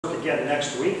again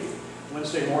next week,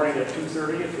 Wednesday morning at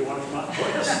 2:30 if you want to come out and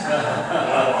join us.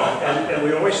 And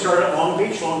we always start at Long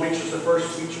Beach. Long Beach is the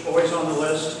first beach always on the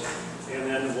list. And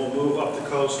then we'll move up the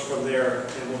coast from there,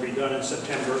 and we'll be done in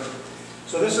September.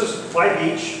 So this is by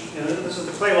beach, and this is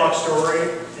the Clay Lock story.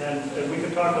 And we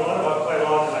can talk a lot about Clay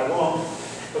Lock, and I won't.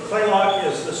 But Clay Lock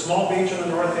is the small beach on the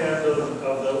north end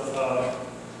of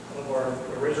our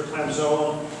razor clam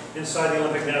zone inside the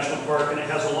Olympic National Park, and it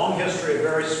has a long history of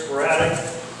very sporadic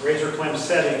razor clam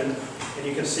setting. And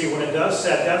you can see when it does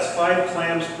set, that's 5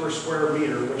 clams per square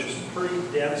meter, which is a pretty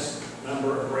dense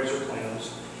number of razor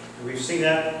clams. And we've seen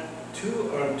that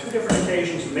on two different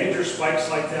occasions, major spikes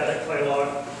like that at Clay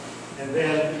Lock, and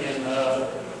then in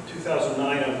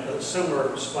 2009 a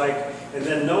similar spike, and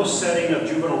then no setting of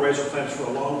juvenile razor clams for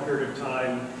a long period of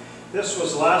time. This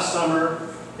was last summer.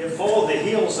 It followed the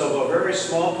heels of a very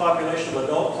small population of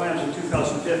adult clams in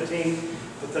 2015,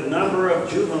 but the number of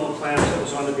juvenile clams that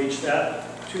was on the beach that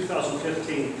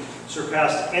 2015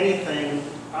 surpassed anything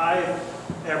I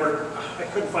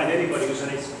couldn't find anybody who's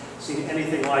seen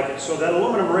anything like it. So that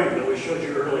aluminum ring that we showed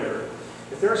you earlier,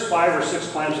 if there's 5 or 6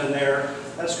 clams in there,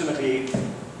 that's going to be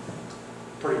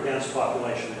a pretty dense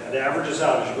population. It averages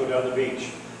out as you go down the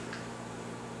beach.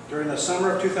 During the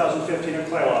summer of 2015 at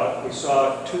Clay Lock, we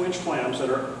saw 2-inch clams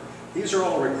these are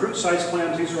all recruit-sized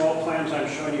clams. These are all clams I'm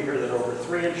showing you here that are over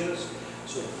 3 inches.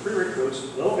 So pre-recruits,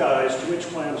 little guys, 2-inch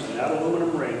clams in that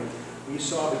aluminum ring, we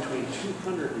saw between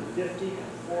 250 and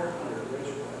 400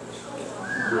 razor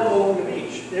clams all along the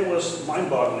beach. It was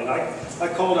mind-boggling. I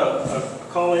called a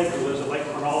colleague who lives at Lake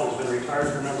Cornwall, who's been retired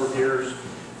for a number of years.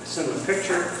 I sent him a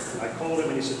picture, and I called him,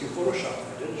 and he said, "You photoshopped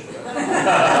it, didn't you?"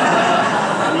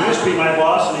 And he used to be my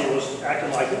boss, and he was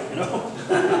acting like it, you know.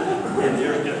 And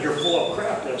you're full of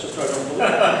crap. That's just what I don't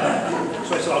believe.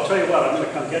 So I said, "I'll tell you what, I'm going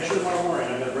to come get you tomorrow morning.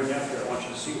 I'm going to bring you up here. I want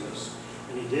you to see this."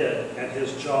 And he did, and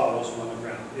his jaw was on the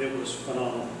ground. It was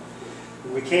phenomenal.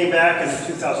 When we came back in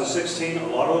 2016, a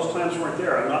lot of those clams weren't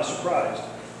there. I'm not surprised.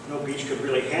 No beach could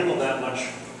really handle that much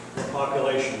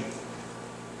population.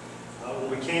 When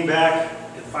we came back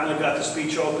and finally got this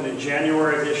beach open in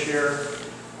January of this year,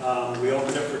 we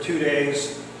opened it for 2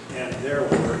 days, and there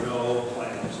were no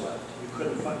clams left. You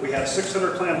couldn't find. We had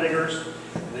 600 clam diggers,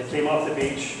 and they came off the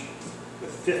beach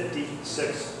with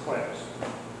 56 clams.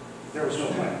 There was no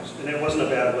clams, and it wasn't a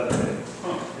bad weather day.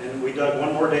 And we dug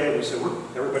one more day, and we said,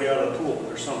 everybody out of the pool.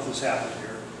 There's something's happened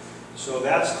here. So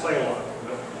that's Clay Lock.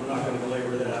 I'm not going to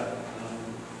belabor that.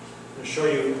 To show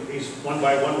you these one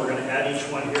by one, we're going to add each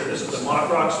one here. This is the Mock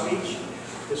Rocks Beach.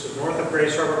 This is north of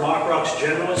Grace Harbor. Mock Rocks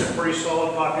generally is a pretty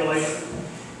solid population.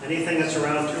 Anything that's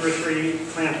around 2 or 3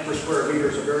 clams per square meter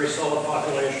is a very solid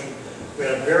population. We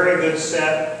had a very good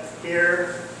set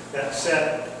here. That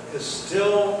set is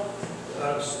still,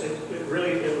 it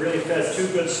really fed 2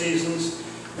 good seasons.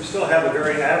 We still have a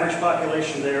very average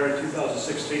population there in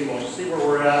 2016. We'll see where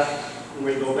we're at when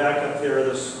we go back up there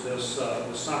this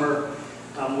summer.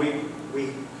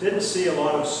 We didn't see a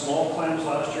lot of small clams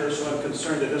last year, so I'm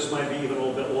concerned that this might be even a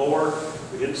little bit lower.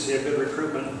 We didn't see a good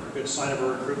recruitment, or a good sign of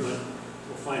a recruitment.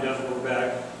 We'll find out when we're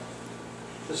back.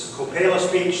 This is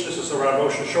Copalis Beach. This is around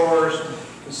Ocean Shores.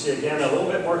 You can see again a little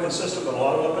bit more consistent, but a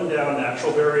lot of up and down,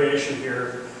 natural variation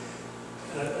here.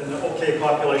 An okay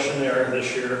population there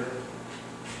this year.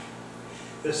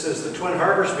 This is the Twin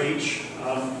Harbors Beach.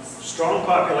 Strong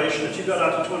population. If you got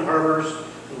out to Twin Harbors,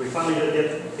 when we finally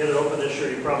did get it open this year,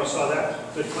 you probably saw that.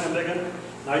 Good clam digging.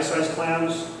 Nice sized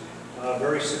clams.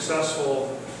 Very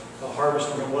successful harvest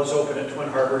when it was open at Twin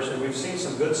Harbors, and we've seen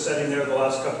some good setting there the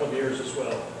last couple of years as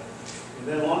well. And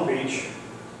then Long Beach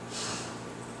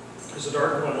is a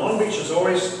dark one. Long Beach is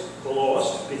always the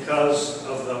lowest because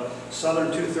of the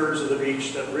southern 2/3 of the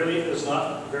beach that really is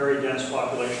not very dense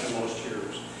population most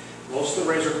years. Most of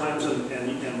the razor clams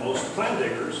and most clam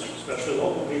diggers, especially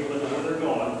local people that know where they're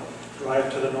going,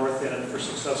 drive to the north end for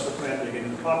successful clam digging.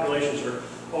 And the populations are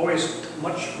always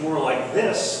much more like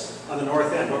this on the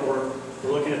north end, but we're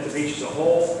looking at the beach as a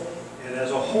whole, and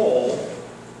as a whole,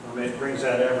 it brings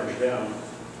that average down.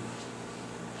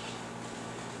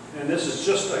 And this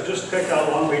is I just picked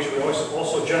out Long Beach. We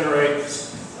also generate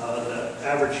the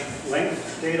average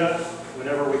length data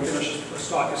whenever we finish a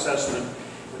stock assessment.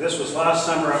 And this was last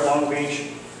summer at Long Beach.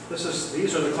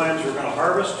 These are the clams we're going to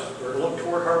harvest, or look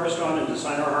toward harvest on and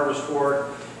design our harvest for.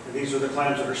 And these are the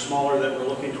clams that are smaller that we're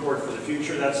looking toward for the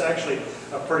future. That's actually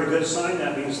a pretty good sign.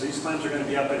 That means these clams are going to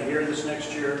be up in here this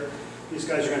next year. These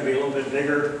guys are going to be a little bit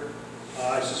bigger,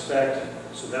 I suspect.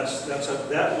 So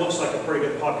that looks like a pretty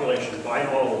good population by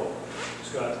whole.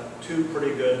 It's got 2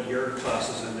 pretty good year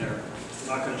classes in there.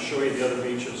 I'm not going to show you the other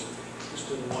beaches. Just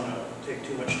didn't want to take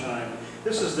too much time.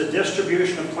 This is the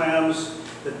distribution of clams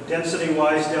the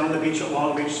density-wise down the beach at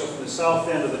Long Beach, so from the south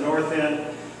end to the north end,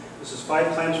 this is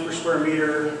 5 clams per square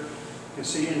meter. You can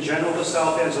see in general the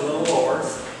south end is a little lower.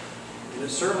 And it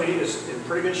certainly is in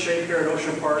pretty good shape here at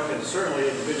Ocean Park, and certainly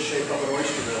in good shape up at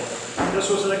Oysterville. This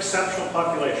was an exceptional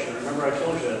population. Remember, I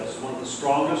told you that this is one of the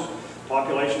strongest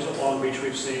populations at Long Beach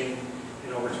we've seen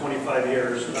in over 25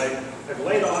 years. And I've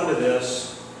laid onto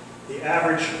this the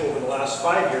average over the last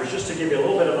 5 years, just to give you a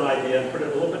little bit of an idea and put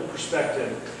it a little bit in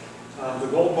perspective. The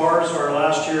gold bars are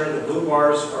last year, the blue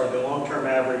bars are the long-term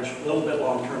average, a little bit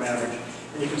long-term average.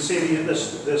 And you can see the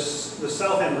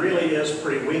south end really is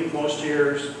pretty weak most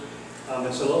years.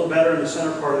 It's a little better in the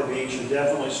center part of the beach and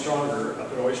definitely stronger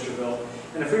up at Oysterville.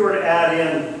 And if we were to add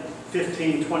in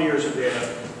 15, 20 years of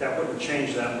data, that wouldn't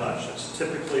change that much. That's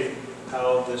typically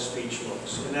how this beach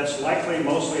looks. And that's likely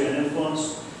mostly an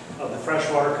influence of the fresh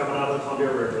water coming out of the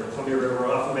Columbia River. The Columbia River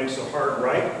often makes a hard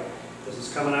right as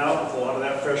it's coming out, with a lot of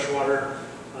that fresh water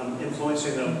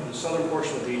influencing the southern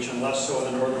portion of the beach and less so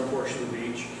in the northern portion of the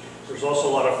beach. There's also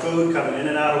a lot of food coming in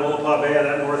and out of Willapa Bay at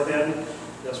that north end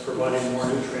that's providing more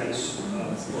nutrients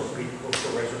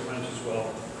for razor clams as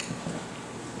well.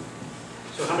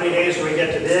 So how many days do we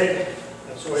get to dig?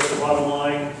 That's always the bottom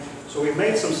line. So we've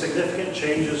made some significant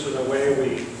changes in the way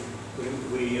we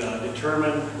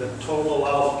determine the total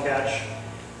allowable catch,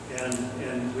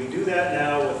 and we do that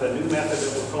now with a new method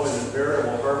that we're calling the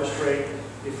variable harvest rate.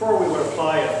 Before, we would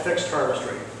apply a fixed harvest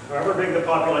rate. However big the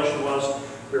population was,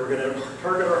 we were going to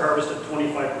target our harvest at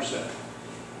 25%.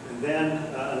 And then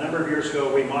a number of years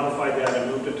ago, we modified that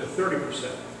and moved it to 30%.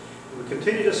 And we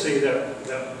continue to see that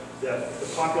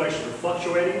the populations were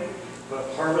fluctuating,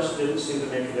 but harvest didn't seem to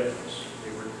make a difference.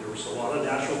 There was a lot of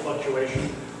natural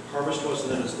fluctuation. Harvest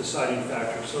wasn't a deciding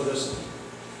factor. So this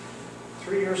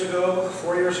 4 years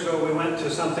ago, we went to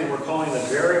something we're calling the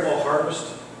variable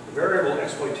harvest, the variable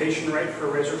exploitation rate for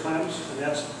razor clams, and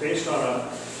that's based on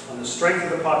the strength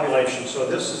of the population. So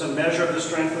this is a measure of the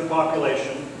strength of the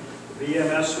population,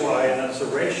 VMSY, and that's the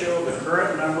ratio of the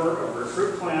current number of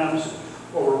recruit clams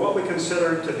over what we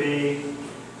consider to be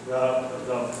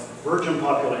the virgin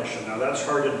population. Now that's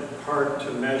hard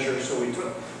to measure, so we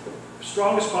took the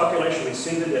strongest population we've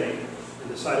seen to date and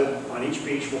decided on each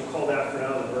beach we'll call that for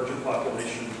now the virgin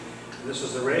population. And this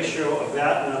is the ratio of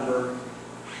that number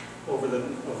over the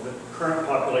current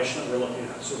population that we're looking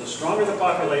at. So the stronger the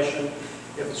population,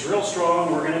 if it's real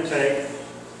strong, we're going to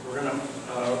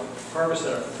harvest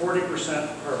at a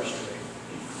 40% harvest rate.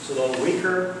 So a little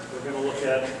weaker, we're going to look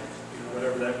at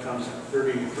whatever that comes at,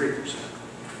 33%.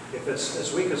 If it's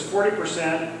as weak as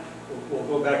 40%, we'll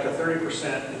go back to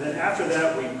 30%, and then after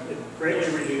that, it greatly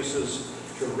reduces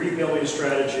to a rebuilding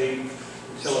strategy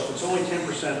until if it's only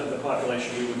 10% of the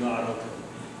population, we would not open.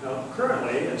 Now,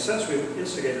 currently, and since we've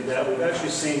instigated that, we've actually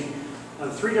seen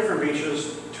on 3 different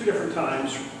beaches, 2 different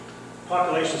times,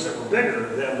 populations that were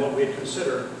bigger than what we had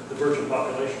considered the virgin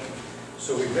population.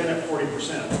 So we've been at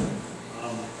 40%.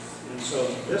 And so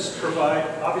this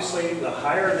obviously, the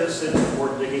higher this is, the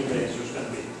more digging days there's going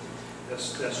to be.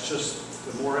 That's just,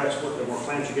 the more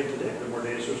clams you get to dig, the more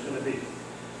days there's going to be.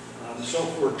 So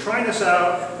we're trying this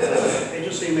out. The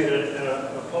agency made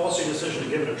a policy decision to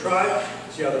give it a try,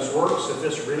 see how this works. If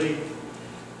this really,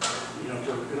 if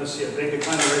we're going to see a big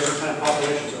decline in razor clam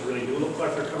populations that really do look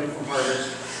like they're coming from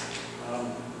harvest,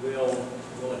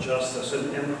 we'll adjust this.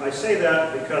 And I say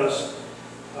that because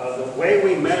the way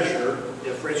we measure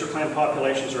if razor clam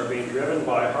populations are being driven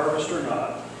by harvest or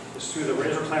not is through the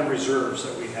razor clam reserves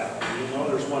that we have. And you know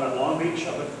there's one at Long Beach,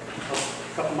 up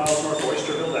a couple miles north of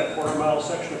Oysterville, that quarter-mile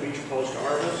section of beach closed to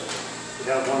harvest.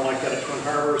 We have one like that at Twin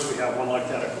Harbors. We have one like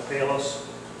that at Copalis.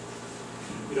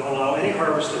 We don't allow any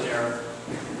harvest in there.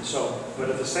 But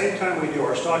at the same time we do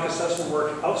our stock assessment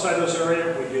work outside those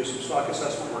areas, we do some stock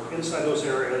assessment work inside those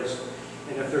areas.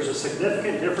 And if there's a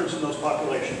significant difference in those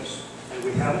populations, and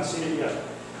we haven't seen it yet,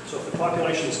 so if the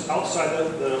populations outside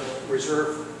the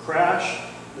reserve crash,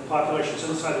 the populations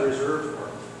inside the reserve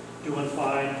are doing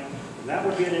fine, and that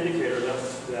would be an indicator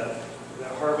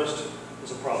that harvest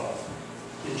is a problem.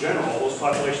 In general, those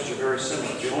populations are very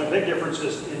similar. The only big difference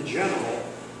is, in general,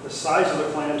 the size of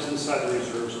the clams inside the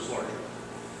reserves is larger.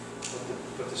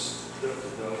 But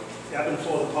the ebb and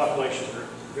flow of the populations are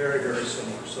very, very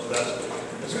similar. So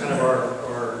that's kind of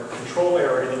our control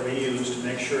area that we use to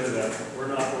make sure that we're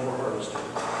not over-harvesting.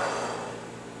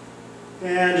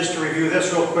 And just to review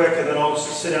this real quick, and then I'll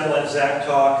sit down and let Zach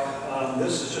talk.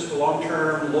 This is just a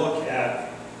long-term look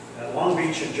at Long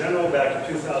Beach in general back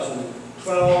to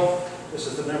 2012. This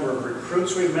is the number of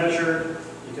recruits we've measured.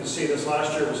 You can see this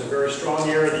last year was a very strong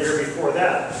year. The year before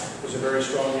that was a very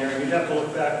strong year. And you'd have to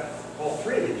look back all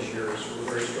 3 of these years were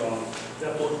very strong.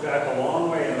 That looked back a long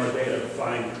way in our data to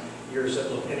find years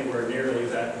that look anywhere nearly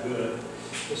that good.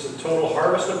 This is the total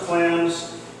harvest of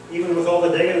clams. Even with all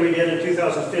the digging we did in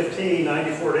 2015,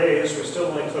 94 days, we still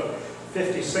only took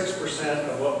 56%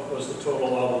 of what was the total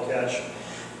allowable catch.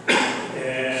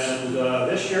 And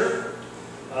this year,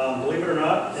 believe it or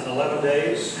not, in 11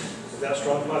 days, with that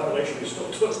strong population, we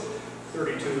still took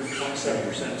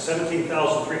 32.7%.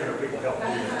 17,300 people helped do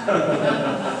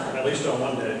that, at least on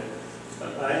one day.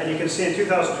 And you can see in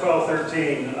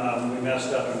 2012-13, we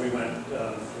messed up and we went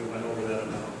over that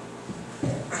amount.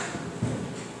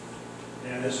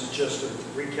 And this is just a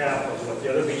recap of what the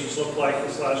other beaches looked like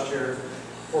this last year.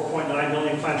 4.9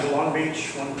 million clams at Long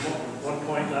Beach,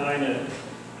 1.9 at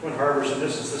Twin Harbors, and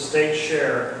this is the state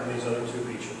share on these other 2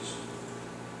 beaches.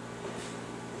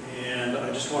 And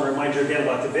I just want to remind you again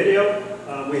about the video.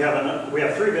 We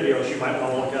have 3 videos you might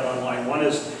want to look at online. One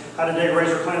is how to dig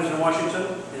razor clams in Washington,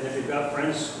 and if you've got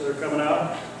friends that are coming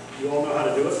out, you all know how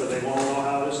to do it, but they won't know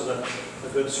how. This is a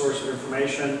good source of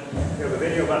information. We have a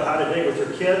video about how to dig with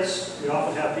your kids. We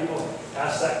often have people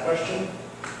ask that question,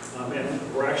 and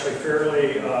we're actually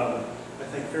fairly, I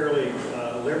think, fairly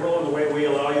liberal in the way we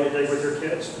allow you to dig with your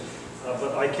kids.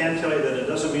 But I can tell you that it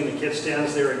doesn't mean the kid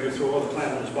stands there and you throw all the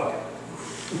clam in his bucket.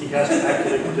 He has to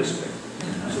actively participate.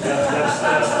 So that's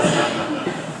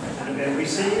and we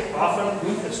see often,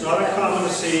 it's not uncommon to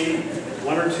see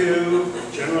 1 or 2,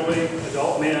 generally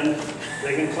adult men,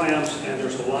 digging clams, and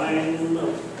there's a line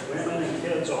of women and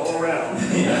kids all around.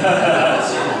 And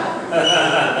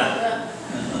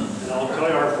I'll tell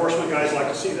you, our enforcement guys like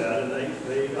to see that, and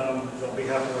they'll be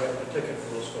happy to write a ticket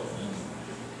for those folks.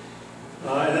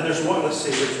 And then there's one, let's see,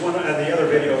 there's one, and the other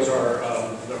videos are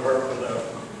the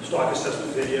stock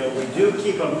assessment video. We do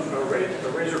keep a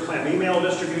razor clam email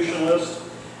distribution list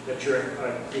that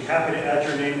I'd be happy to add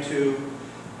your name to.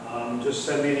 Just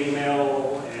send me an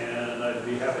email, and I'd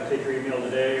be happy to take your email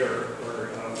today, or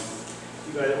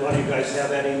you guys, a lot of you guys have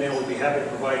that email. We'd be happy to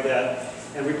provide that.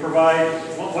 And we provide,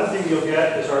 one thing you'll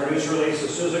get is our news release.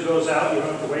 As soon as it goes out, you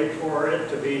don't have to wait for it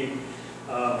to be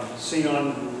seen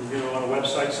on, on a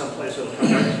website someplace. It'll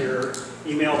come right to your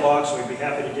email box, so we'd be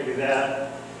happy to give you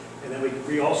that. And then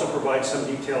we also provide some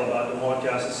detail about the malic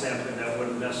acid sampling that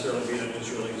wouldn't necessarily be in a news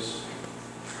release.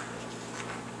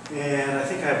 And I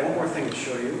think I have one more thing to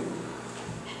show you.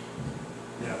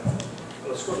 Yeah,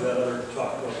 let's go to that other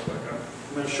talk real quick.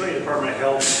 I'm going to show you Department of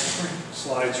Health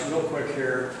slides real quick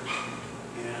here.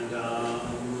 And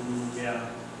yeah.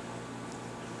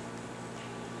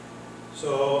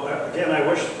 So again, I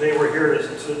wish they were here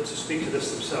to speak to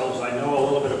this themselves. I know a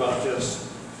little bit about this.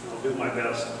 I'll do my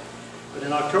best. But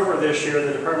in October of this year,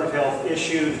 the Department of Health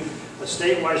issued a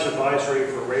statewide advisory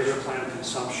for razor clam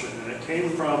consumption. And it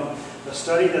came from a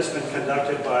study that's been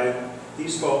conducted by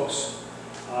these folks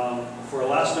for the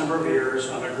last number of years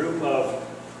on a group of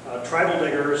tribal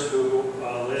diggers who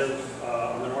live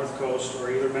on the North Coast, or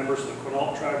either members of the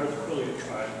Quinault tribe or the Quileute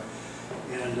tribe.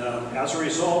 And as a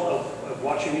result of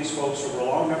watching these folks over a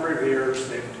long number of years,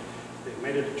 they've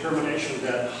made a determination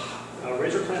that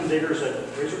razor clam diggers,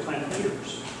 razor clam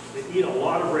eaters, they eat a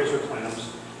lot of razor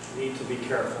clams, need to be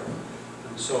careful.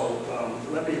 And so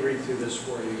let me read through this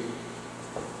for you.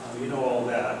 You know all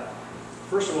that.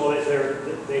 First of all,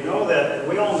 they know that, and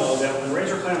we all know that when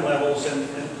razor clam levels, and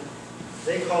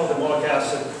they call the malic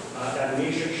acid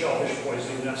amnesic shellfish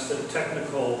poisoning. That's the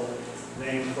technical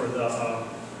name for the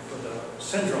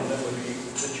syndrome that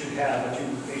you'd have if you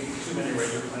ate too many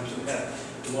razor clams and had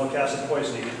the malic acid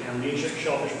poisoning. Amnesic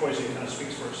shellfish poisoning kind of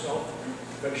speaks for itself.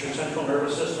 Affects your central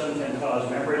nervous system, can cause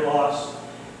memory loss,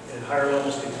 and higher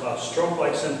levels can cause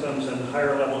stroke-like symptoms, and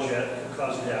higher levels yet can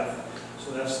cause death.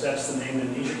 So that's the name,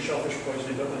 amnesic shellfish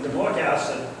poisoning. But when the malic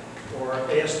acid or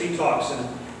ASP toxin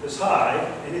is high,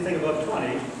 anything above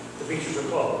 20, the beaches are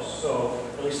closed. So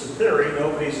at least in theory,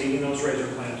 nobody's eating those razor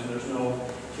clams, and there's no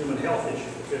human health issue.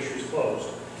 The fishery's closed.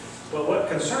 But what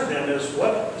concerned them is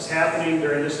what is happening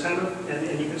during this time,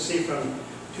 and you can see from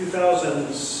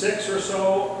 2006 or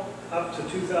so up to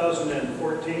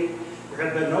 2014, there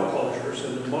had been no closures,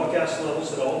 and the malic acid levels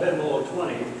had all been below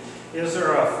 20. Is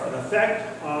there an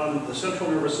effect on the central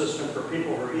nervous system for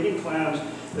people who are eating clams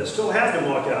that still have the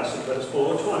malic acid, but it's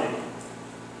below 20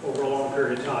 over a long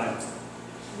period of time?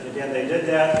 And again, they did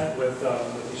that with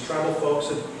these tribal folks,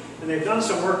 and they've done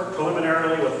some work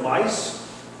preliminarily with mice,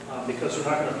 because they're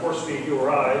not going to force feed you or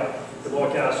I the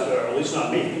malic acid, or at least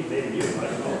not me, maybe you, I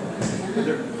don't know.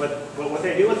 But what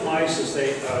they do with mice is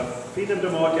they feed them to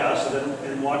malic acid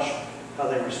and watch how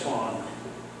they respond.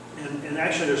 And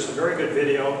actually, there's some very good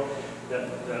video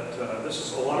that this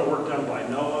is a lot of work done by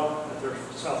NOAA at their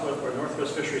Southwest or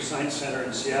Northwest Fisheries Science Center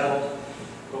in Seattle,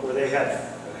 but where they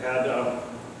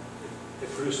they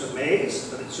produced a maze,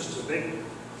 but it's just a big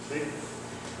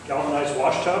galvanized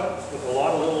wash tub with a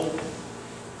lot of little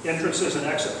entrances and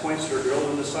exit points that are drilled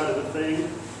in the side of the thing.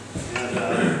 And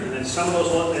then some of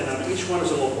those, and each one is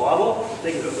a little bottle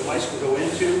thing that the mice can go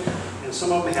into. And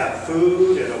some of them have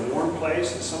food and a warm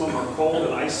place, and some of them are cold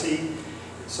and icy.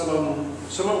 Some of them,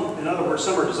 in other words,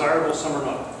 some are desirable, some are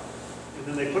not. And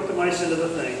then they put the mice into the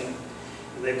thing,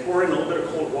 and they pour in a little bit of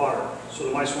cold water. So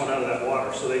the mice want out of that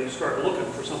water. So they start looking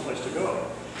for some place to go.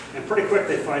 And pretty quick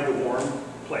they find a warm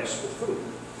place with food.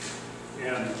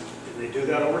 And they do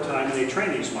that over time, and they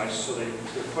train these mice. So they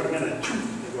put them in and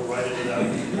they go right into that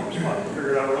warm spot and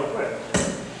figure it out real quick.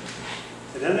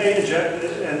 And then they inject,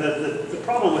 and the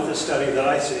problem with this study that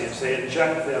I see is they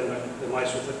inject the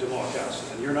mice with the domoic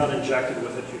acid. And you're not injected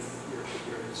with it,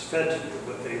 it's fed to you,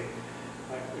 but they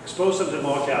expose them to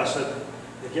domoic acid.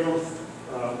 They give them,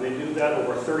 they do that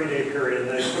over a 30-day period, and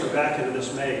they put them back into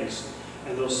this maze.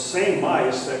 And those same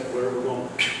mice that were going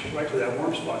right to that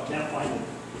warm spot can't find it.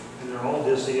 And they're all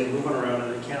dizzy and moving around,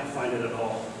 and they can't find it at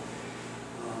all.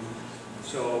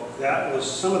 So that was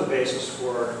some of the basis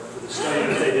for the study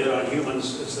that they did on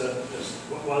humans.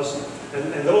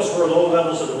 And those were low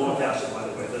levels of domoic acid, by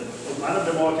the way. The amount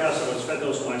of domoic acid that was fed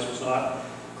those mice was not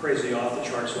crazy off the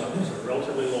charts levels. They're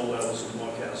relatively low levels of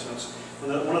domoic acid.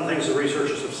 One of the things the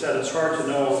researchers have said, it's hard to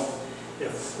know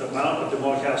if the amount of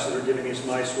domoic acid they're giving these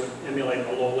mice would emulate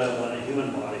a low level in a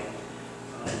human body.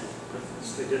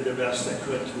 They did their best they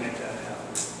could to make that happen.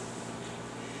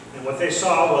 And what they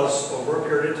saw was, over a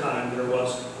period of time, there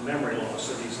was a memory loss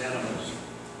of these animals.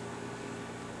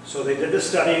 So they did this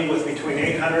study with between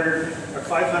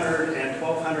 500 and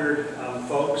 1,200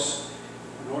 folks,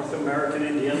 North American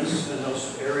Indians in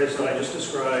those areas that I just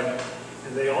described.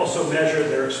 And they also measured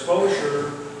their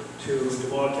exposure to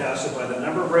domoic acid by the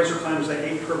number of razor clams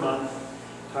they ate per month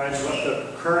times what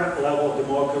the current level of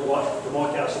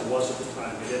domoic acid was at the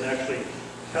time. They didn't actually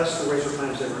test the razor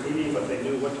clams they were eating, but they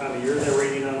knew what time of year they were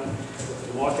eating them, what the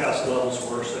domoic acid levels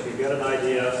were, so they could get an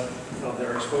idea of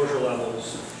their exposure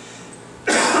levels.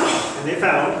 And they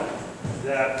found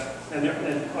that, and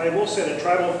I will say that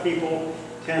tribal people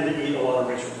tend to eat a lot of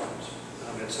razor clams.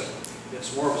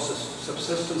 It's more of a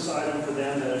subsistence item for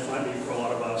them than it might be for a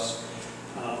lot of us.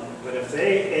 But if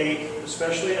they ate,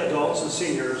 especially adults and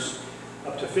seniors,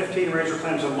 up to 15 razor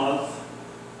clams a month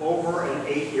over an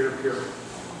 8-year period.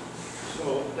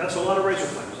 So that's a lot of razor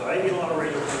clams. I eat a lot of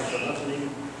razor clams, but nothing even,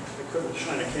 I couldn't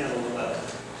shine a candle to that.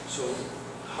 So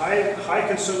high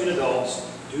consuming adults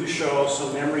do show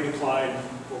some memory decline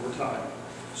over time.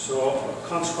 So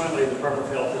consequently, the Department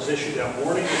of Health has issued that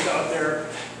warning that's out there,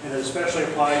 and it especially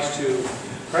applies to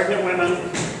pregnant women.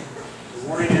 The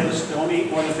warning is don't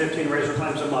eat more than 15 razor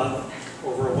clams a month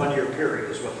over a 1-year period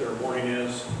is what their warning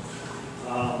is.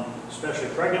 Especially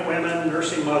pregnant women,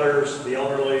 nursing mothers, the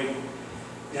elderly.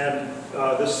 And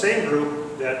this same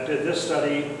group that did this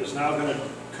study is now going to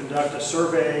conduct a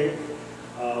survey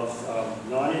of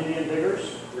non-Indian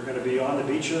diggers. They're going to be on the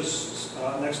beaches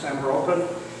next time we're open,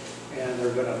 and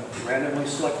they're going to randomly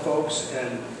select folks,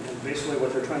 and basically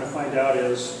what they're trying to find out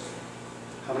is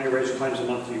how many razor clams a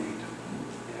month do you eat.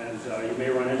 And you may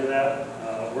run into that.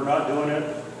 We're not doing it.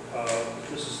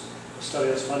 This is a study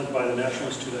that's funded by the National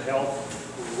Institute of Health.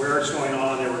 Where it's going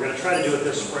on, and we're going to try to do it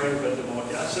this spring, but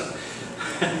domoic acid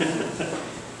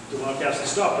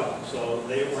stopped them, so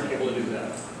they weren't able to do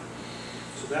that.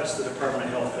 So that's the Department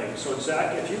of Health thing. So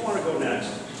Zach, if you want to go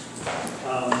next,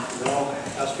 then I'll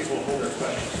ask people to hold their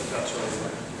questions, if that's all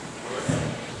right.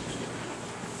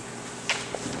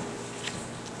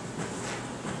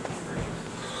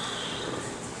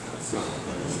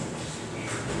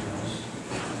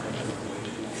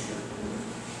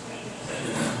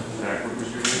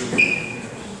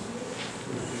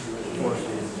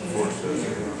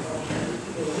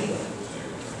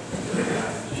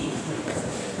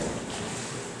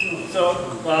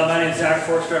 My name is Zach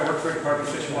Forster. I work for the Department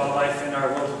of Fish and Wildlife in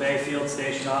our Wilton Bay Field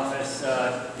Station office.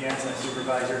 Dan's my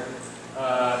supervisor.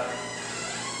 I've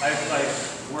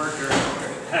worked or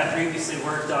have previously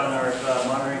worked on our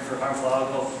monitoring for harmful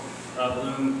algal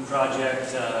bloom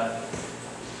project,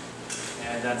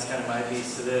 and that's kind of my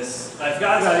piece to this. I've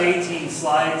got about 18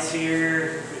 slides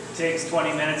here. It takes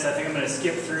 20 minutes. I think I'm going to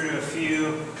skip through to a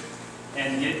few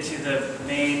and get to the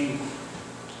main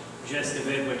gist of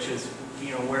it, which is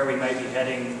where we might be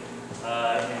heading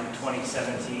in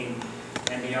 2017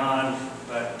 and beyond,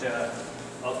 but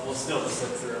we'll still just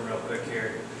look through it real quick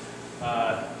here.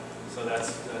 So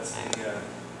that's the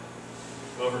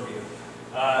overview.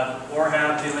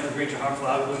 ORHAB, the Olympic Range of Harmful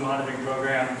Algal Bloom Monitoring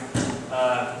Program.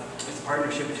 It's a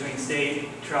partnership between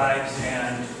state, tribes,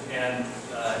 and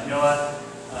NOAA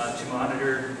to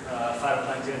monitor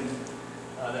phytoplankton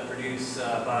that produce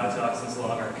biotoxins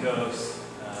along our coast.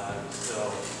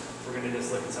 So we're going to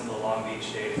just look at some of the Long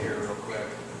Beach data here real quick.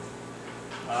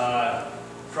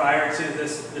 Prior to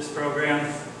this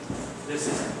program, this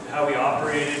is how we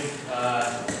operated.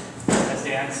 As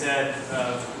Dan said,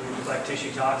 we would collect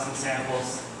tissue toxin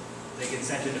samples. They get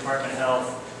sent to Department of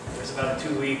Health. There's about a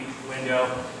 2-week window.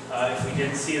 If we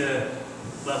did see the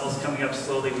levels coming up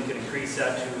slowly, we could increase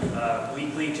that to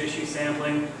weekly tissue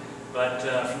sampling. But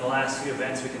from the last few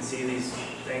events, we can see these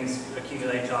things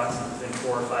accumulate toxins within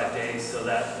 4 or 5 days, so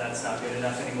that's not good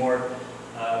enough anymore.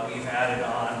 We've added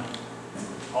on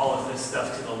all of this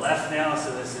stuff to the left now,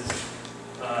 so this is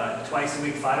twice a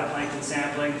week phytoplankton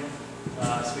sampling.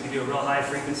 So we can do a real high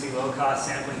frequency, low cost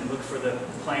sampling and look for the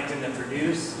plankton that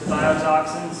produce the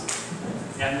biotoxins.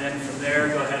 And then from there,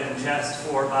 go ahead and test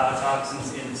for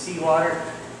biotoxins in the seawater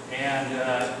and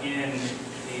in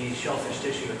the shellfish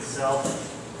tissue itself.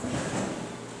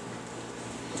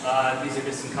 These are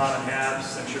just some common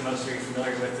HABs. I'm sure most of you are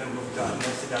familiar with them. We've talked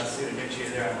most about pseudonychia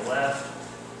there on the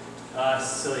left.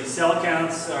 So these cell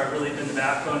counts are really been the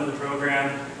backbone of the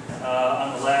program.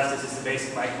 On the left, this is the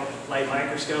basic light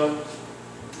microscope.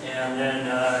 And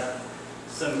then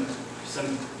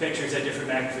some pictures at different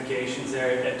magnifications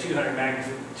there. At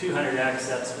 200x,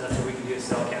 that's where we can do a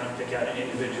cell count and pick out an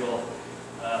individual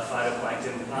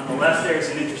phytoplankton. On the left there is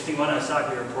an interesting one. I was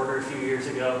talking to a reporter a few years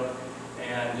ago,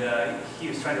 and he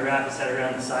was trying to wrap his head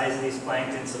around the size of these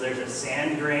plankton. So there's a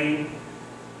sand grain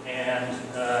and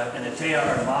a Tea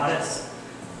armatus.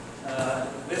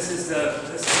 This is the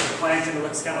plankton that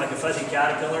looks kind of like a fuzzy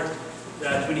caterpillar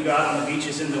that when you go out on the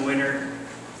beaches in the winter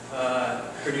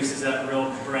produces that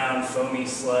real brown foamy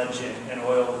sludge and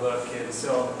oil look. And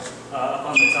so up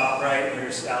on the top right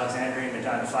there's Alexandrian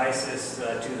medinophysis,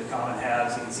 two of the common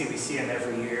HABs. You can see we see them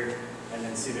every year, and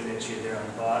then pseudonychia there on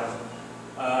the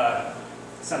bottom.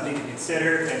 Something to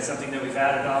consider and something that we've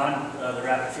added on, the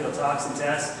rapid field toxin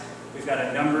test. We've got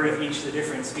a number of each of the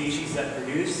different species that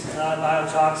produce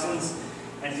biotoxins.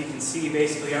 And as you can see,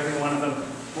 basically every one of them,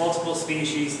 multiple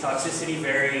species, toxicity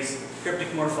varies,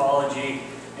 cryptic morphology,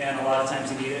 and a lot of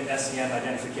times you need an SEM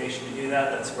identification to do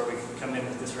that. That's where we come in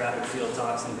with this rapid field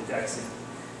toxin detection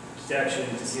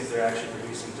to see if they're actually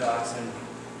producing toxin.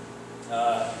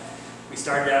 We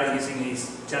started out using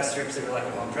these test strips that are like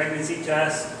a home pregnancy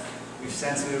test. We've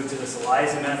since moved to this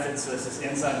ELISA method, so this is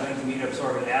enzyme-linked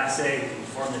immunoabsorbent assay. You can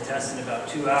perform the test in about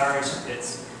 2 hours.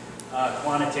 It's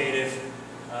quantitative,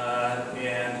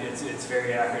 and it's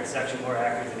very accurate. It's actually more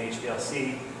accurate than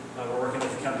HPLC. We're working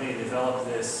with a company to develop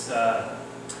this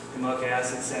domoic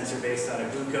acid sensor based on a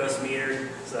glucose meter.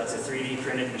 So that's a 3D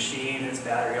printed machine. It's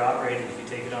battery operated. You can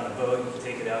take it on a boat, you can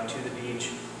take it out to the beach,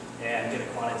 and get a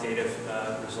quantitative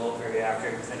result, very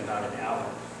accurate, within about an hour.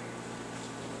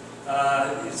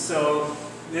 So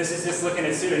this is just looking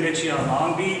at pseudonychia on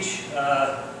Long Beach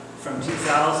from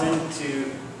 2000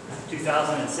 to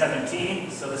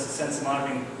 2017. So this is since the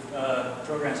monitoring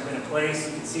program's been in place.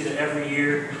 You can see that every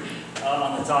year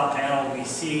on the top panel we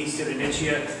see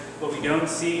pseudonychia. What we don't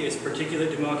see is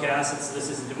particulate domoic acid. So this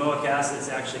is a domoic acid that's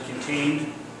actually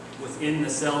contained within the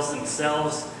cells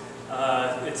themselves.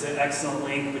 It's an excellent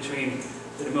link between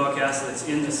the domoic acid that's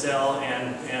in the cell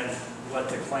and what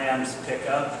the clams pick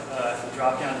up. If you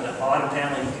drop down to the bottom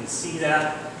panel, you can see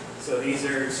that. So these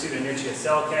are pseudonychia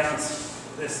cell counts.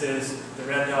 This is, the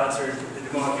red dots are the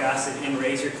domoic acid in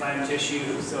razor clam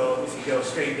tissue. So if you go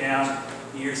straight down,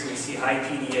 the years that we see high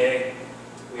PDA,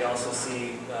 we also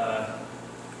see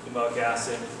domoic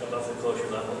acid above the closure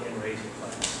level in razor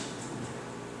clams.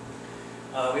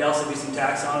 We also do some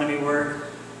taxonomy work.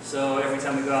 So every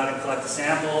time we go out and collect a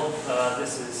sample,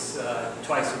 this is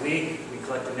twice a week. We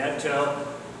collect a net toe,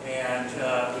 and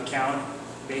we count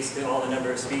basically all the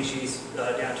number of species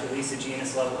down to at least a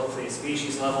genus level, hopefully a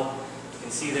species level. You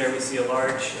can see there we see a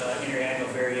large interannual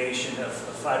variation of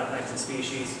phytoplankton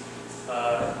species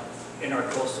in our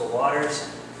coastal waters.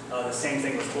 The same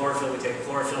thing with chlorophyll. We take a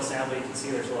chlorophyll sample. You can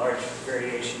see there's a large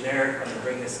variation there. I'm going to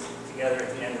bring this together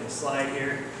at the end of the slide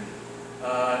here.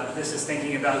 This is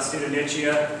thinking about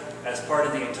pseudonychia as part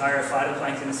of the entire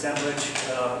phytoplankton assemblage.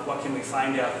 What can we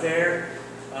find out there?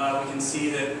 We can see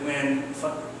that when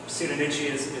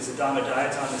pseudonychia is a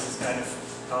diatom, this is kind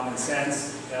of common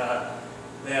sense, that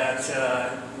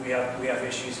we have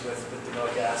issues with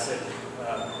domoic acid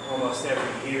almost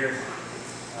every year.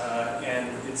 And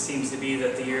it seems to be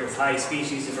that the year with high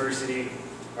species diversity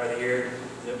are the year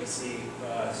that we see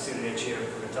pseudonychia. We're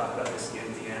going to talk about this again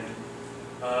at the end.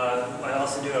 I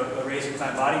also do a razor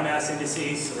clam body mass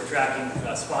indices, so we're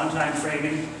tracking spawn time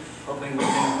framing, hoping we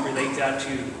can relate that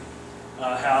to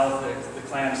how the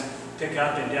clams pick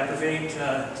up and deprivate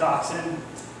toxin.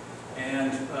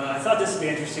 And I thought this would be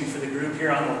interesting for the group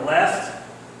here on the left.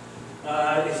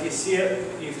 If you see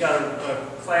it, you've got a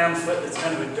clam foot that's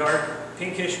kind of a dark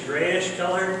pinkish grayish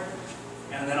color.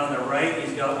 And then on the right,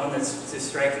 you've got one that's just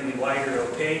strikingly white or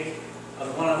opaque.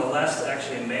 The one on the left is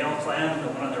actually a male clam.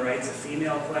 The one on the right is a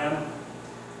female clam.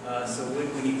 So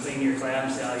when you clean your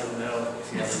clams now, you'll know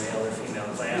if you have a male or female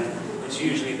clam. It's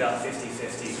usually about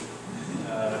 50-50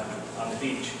 on the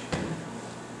beach.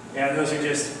 And those are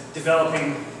just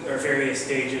developing or various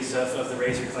stages of the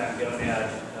razor clam gonad.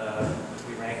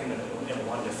 We rank them in a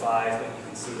 1 to 5, but you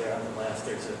can see there on the left,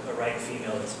 there's a right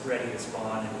female that's ready to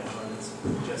spawn and one that's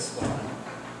just spawned.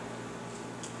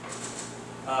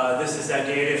 This is that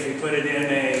data. If we put it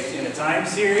in a time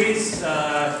series,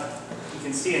 you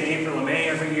can see in April and May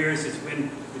every year is when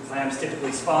the clams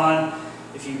typically spawn.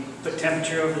 If you put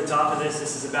temperature over the top of this,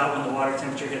 this is about when the water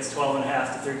temperature hits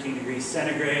 12.5 to 13 degrees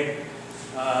centigrade.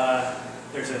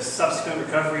 There's a subsequent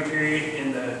recovery period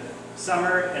in the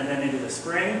summer and then into the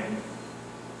spring.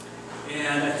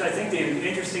 And I think the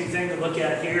interesting thing to look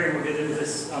at here, and we'll get into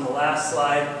this on the last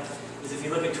slide, is if you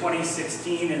look at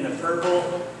 2016 in the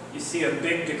purple, you see a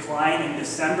big decline in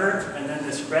December, and then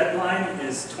this red line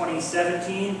is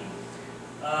 2017.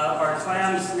 Our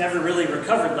clams never really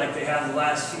recovered like they have the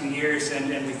last few years, and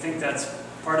we think that's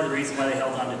part of the reason why they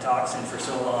held on to toxin for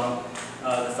so long.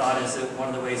 The thought is that one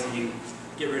of the ways that you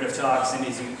get rid of toxin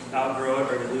is you outgrow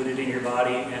it or dilute it in your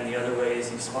body, and the other way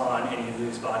is you spawn and you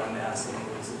lose body mass and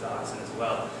you lose the toxin as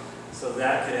well. So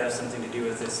that could have something to do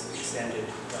with this extended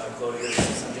closure. This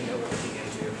is something that we're looking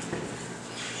into.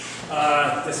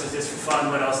 This is just for fun.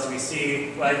 What else do we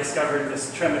see? Well, I discovered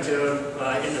this trematode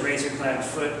in the razor clam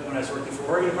foot when I was working for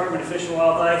Oregon Department of Fish and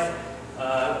Wildlife.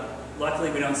 Luckily,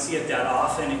 we don't see it that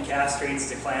often. It castrates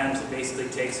the clams. It basically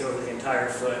takes over the entire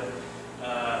foot.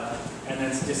 And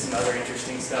then just some other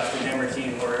interesting stuff. The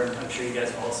nemertine worm. I'm sure you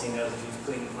guys have all seen those if you've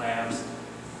cleaned clams.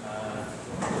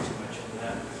 Won't go too much into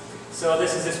that. So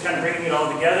this is just kind of bringing it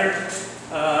all together.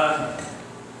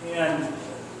 And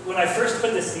when I first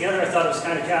put this together, I thought it was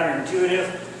kind of counterintuitive.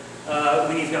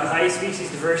 When you've got high species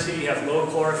diversity, you have low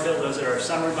chlorophyll. Those are our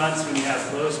summer months. When you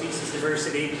have low species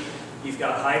diversity, you've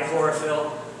got high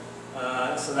chlorophyll.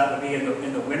 So that would be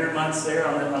in the winter months there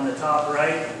on the top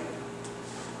right.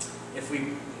 If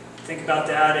we think about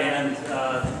that and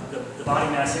the body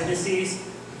mass indices,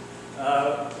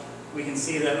 we can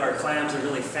see that our clams are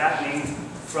really fattening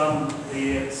from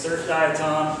the surf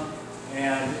diatom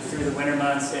and through the winter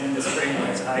months, and in the spring when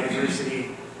it's high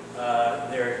diversity,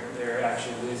 they're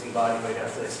actually losing body weight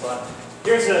after they spawn.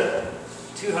 Here's a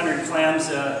 200 clams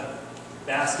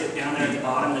basket down there at the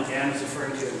bottom that Dan was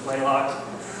referring to in clay lock.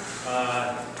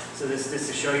 So this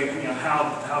to show you,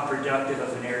 how productive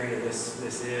of an area this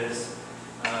is.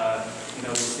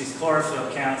 These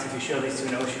chlorophyll counts, if you show these to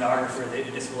an oceanographer,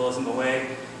 it just blows them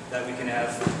away that we can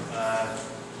have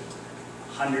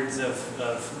hundreds of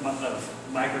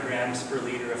micrograms per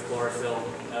liter of chlorophyll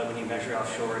when you measure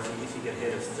offshore. If you get a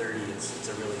hit of 30, it's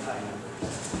a really high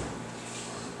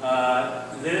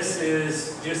number. This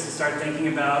is just to start thinking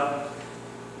about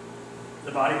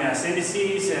the body mass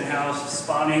indices and how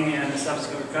spawning and the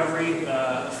subsequent recovery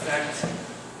affect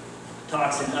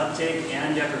toxin uptake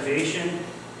and deprivation,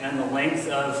 and the length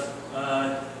of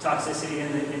toxicity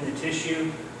in the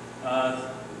tissue.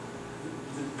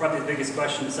 Probably the biggest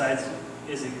question besides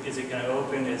is it going to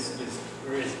open is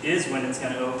when it's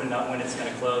going to open, not when it's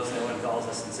going to close. No one calls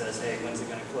us and says, hey, when's it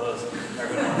going to close?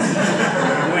 Everyone wants to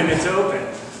know when it's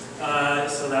open.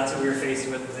 So that's what we were faced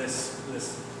with this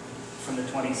from the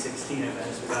 2016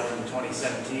 events. We got it in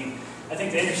 2017. I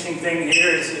think the interesting thing here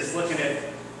is looking at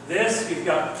this. We've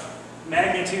got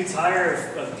magnitudes higher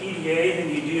of PDA than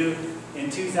you do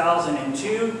in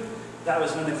 2002. That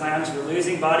was when the clams were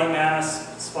losing body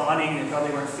mass, spawning, and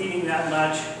probably weren't feeding that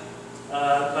much.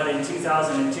 But in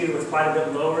 2002, with quite a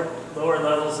bit lower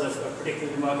levels of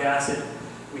particulate humic acid,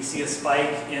 we see a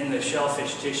spike in the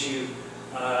shellfish tissue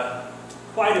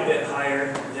quite a bit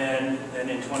higher than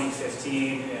in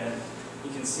 2015. And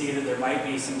you can see that there might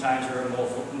be some times where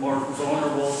we're more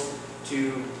vulnerable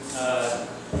to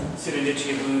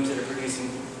pseudonychia blooms that are producing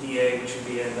DA, which would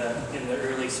be in the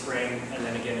early spring and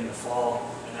then again in the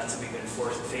fall. And that's what we've been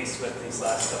faced with these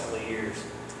last couple of years.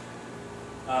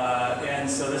 And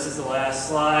so this is the last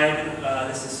slide.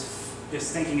 This is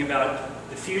just thinking about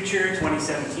the future,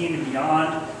 2017 and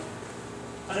beyond.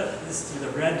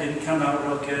 The red didn't come out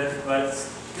real good, but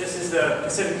This is the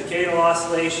Pacific Decadal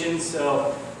Oscillation,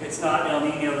 so it's not El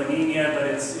Nino La Nina, but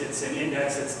it's an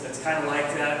index that's kind of like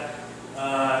that.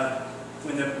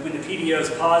 When the PDO is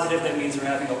positive, that means we're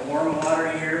having a warm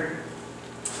water year.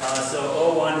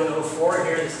 So 01 to 04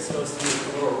 here, this is supposed to be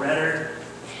a little redder,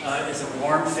 is a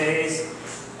warm phase.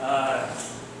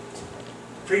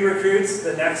 Pre-recruits,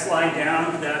 the next line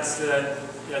down, that's the,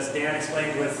 as Dan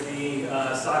explained with the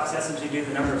stock systems, you do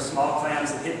the number of small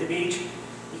clams that hit the beach.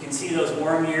 You can see those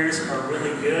warm years are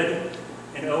really good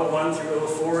in 01 through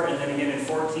 04, and then again in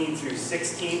 14 through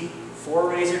 16 for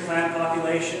razor clam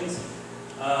populations.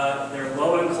 They're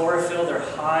low in chlorophyll, they're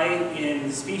high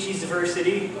in species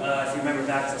diversity. If you remember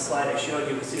back to the slide I showed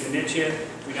you with Pseudonychia,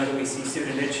 we know that we see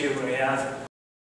Pseudonychia when we have